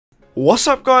What's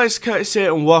up guys, Curtis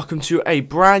here and welcome to a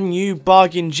brand new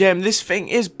bargain gem. This thing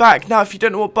is back. Now if you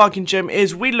don't know what bargain gem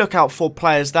is, we look out for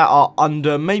players that are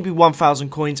under maybe 1,000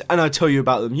 coins and I tell you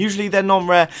about them. Usually they're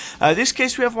non-rare. This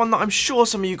case we have one that I'm sure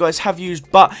some of you guys have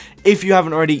used, but if you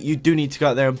haven't already, you do need to go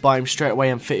out there and buy him straight away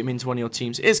and fit him into one of your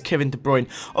teams. It's Kevin De Bruyne.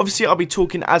 Obviously I'll be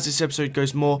talking as this episode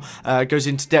goes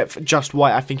into depth just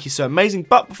why I think he's so amazing.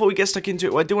 But before we get stuck into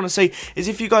it, what I do want to say is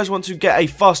if you guys want to get a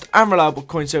fast and reliable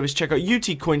coin service, check out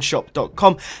utcoinshop.com.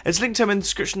 It's linked to him in the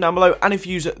description down below, and if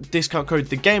you use discount code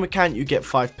TheGamerCan, you get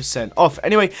 5% off.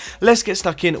 Anyway, let's get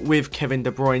stuck in with Kevin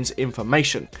De Bruyne's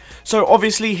information. So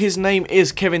obviously his name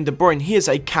is Kevin De Bruyne. He is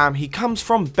a cam. He comes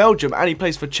from Belgium and he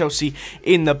plays for Chelsea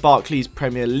in the Barclays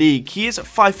Premier League. He is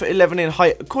 5'11" in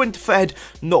height, according to Fed,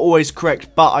 not always correct,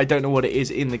 but I don't know what it is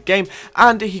in the game.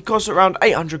 And he costs around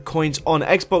 800 coins on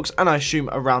Xbox, and I assume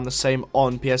around the same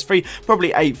on PS3, probably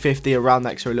 850 around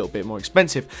that, because they're a little bit more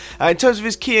expensive. In terms of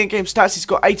his key in-game stats, he's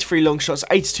got 83 long shots,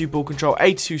 82 ball control,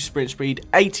 82 sprint speed,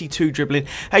 82 dribbling,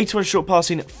 81 short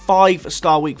passing,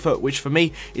 5-star weak foot, which for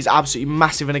me is absolutely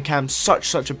massive in a cam,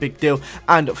 such a big deal,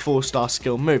 and 4-star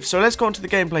skill move. So let's go on to the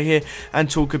gameplay here and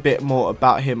talk a bit more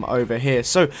about him over here.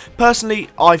 So personally,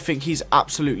 I think he's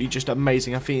absolutely just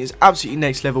amazing. I think he's absolutely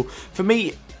next level. For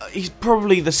me, he's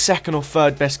probably the second or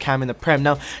third best cam in the Prem.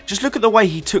 Now, just look at the way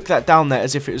he took that down there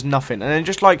as if it was nothing, and then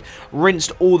just like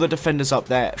rinsed all the defenders up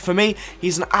there. For me,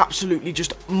 he's an absolutely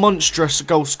just monstrous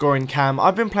goal scoring cam.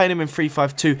 I've been playing him in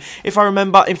 3-5-2, if I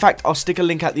remember. In fact, I'll stick a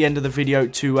link at the end of the video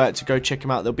to go check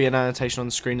him out. There'll be an annotation on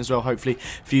the screen as well, hopefully,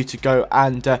 for you to go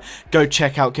and go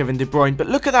check out Kevin De Bruyne. But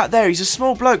look at that there. He's a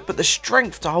small bloke, but the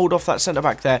strength to hold off that centre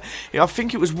back there. I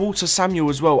think it was Walter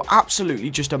Samuel as well. Absolutely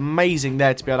just amazing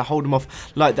there to be able to hold him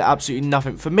off like that. Absolutely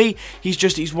nothing. For me,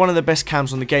 he's one of the best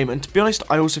cams on the game, and to be honest,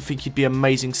 I also think he'd be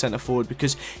amazing centre forward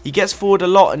because he gets forward a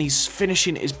lot and his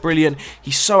finishing is brilliant.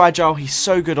 He's so agile, he's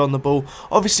so good on the ball.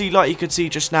 Obviously, like you could see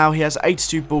just now, he has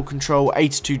 82 ball control,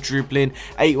 82 dribbling,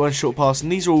 81 short pass,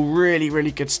 and these are all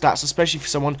really good stats, especially for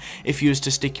someone if you was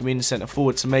to stick him in centre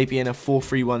forward, so maybe in a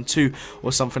 4-3-1-2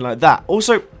 or something like that.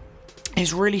 Also,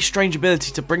 his really strange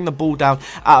ability to bring the ball down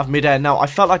out of midair. Now, I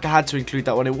felt like I had to include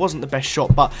that one. It wasn't the best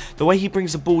shot, but the way he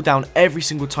brings the ball down every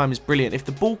single time is brilliant. If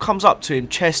the ball comes up to him,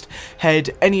 chest,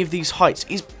 head, any of these heights,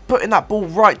 he's putting that ball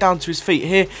right down to his feet.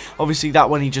 Here, obviously, that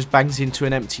one he just bangs into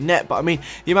an empty net, but I mean,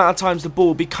 the amount of times the ball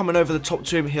will be coming over the top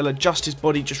to him, he'll adjust his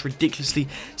body just ridiculously,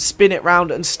 spin it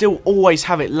round, and still always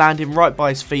have it landing right by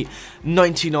his feet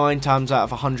 99 times out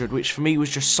of 100, which for me was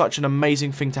just such an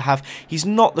amazing thing to have. He's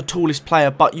not the tallest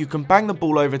player, but you can bang the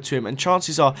ball over to him and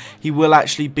chances are he will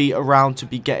actually be around to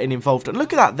be getting involved. And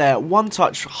look at that there, one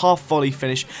touch, half volley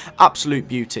finish, absolute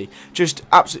beauty. Just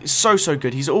absolutely so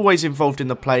good. He's always involved in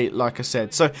the play, like I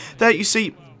said. So there you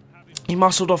see, he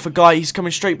muscled off a guy, he's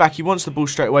coming straight back, he wants the ball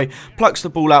straight away, plucks the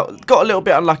ball out, got a little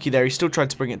bit unlucky there, he still tried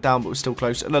to bring it down but was still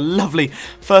close, and a lovely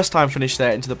first time finish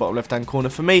there into the bottom left hand corner.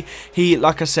 For me, he,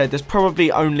 like I said, there's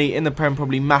probably only in the Prem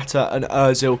probably Mata and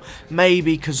Ozil,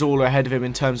 maybe Cazorla ahead of him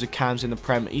in terms of cams in the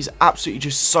Prem. He's absolutely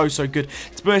just so good.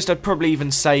 To be honest, I'd probably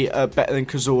even say better than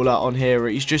Cazorla on here.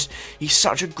 He's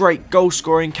such a great goal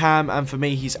scoring cam, and for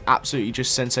me he's absolutely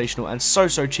just sensational and so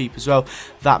cheap as well.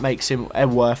 That makes him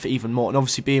worth even more, and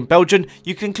obviously being Belgian,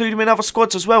 you can include him in other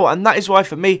squads as well, and that is why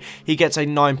for me he gets a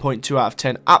 9.2 out of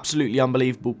 10. Absolutely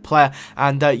unbelievable player,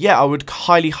 and yeah, I would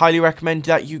highly recommend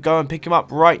that you go and pick him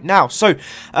up right now. So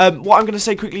what I'm going to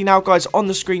say quickly now, guys, on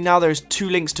the screen now there is 2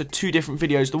 links to 2 different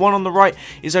videos. The one on the right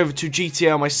is over to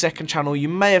GTA on my second channel. You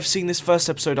may have seen this first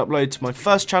episode uploaded to my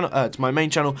first channel, to my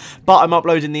main channel, but I'm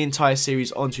uploading the entire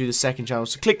series onto the second channel,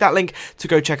 so click that link to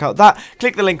go check out that.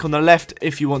 Click the link on the left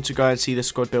if you want to go and see the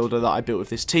squad builder that I built with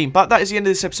this team. But that is the end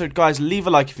of this episode, guys. Leave a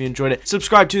like if you enjoyed it.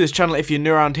 Subscribe to this channel if you're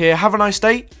new around here. Have a nice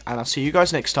day, and I'll see you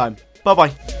guys next time.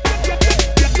 Bye-bye.